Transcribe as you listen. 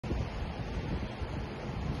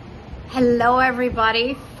Hello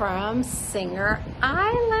everybody from Singer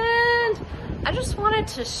Island. I just wanted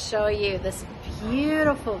to show you this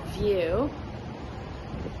beautiful view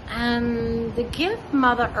and the gift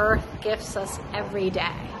Mother Earth gives us every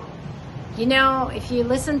day. You know, if you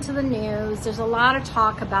listen to the news, there's a lot of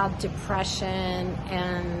talk about depression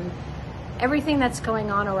and everything that's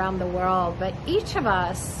going on around the world, but each of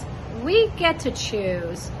us, we get to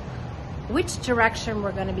choose which direction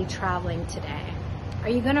we're going to be traveling today. Are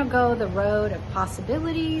you going to go the road of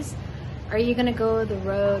possibilities? Or are you going to go the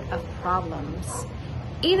road of problems?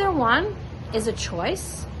 Either one is a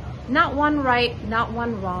choice, not one right, not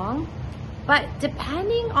one wrong, but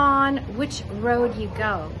depending on which road you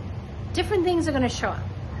go, different things are going to show up.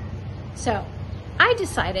 So I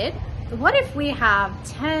decided, what if we have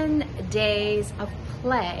 10 days of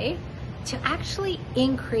play to actually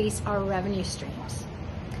increase our revenue streams?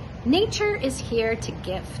 Nature is here to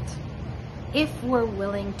gift if we're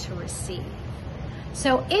willing to receive.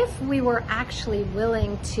 So if we were actually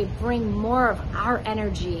willing to bring more of our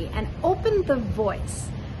energy and open the voice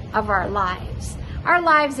of our lives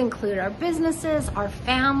include our businesses, our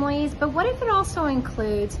families, but what if it also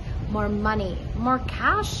includes more money, more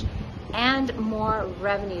cash, and more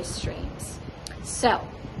revenue streams? So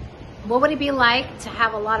what would it be like to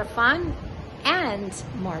have a lot of fun and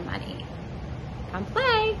more money? Come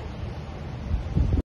play.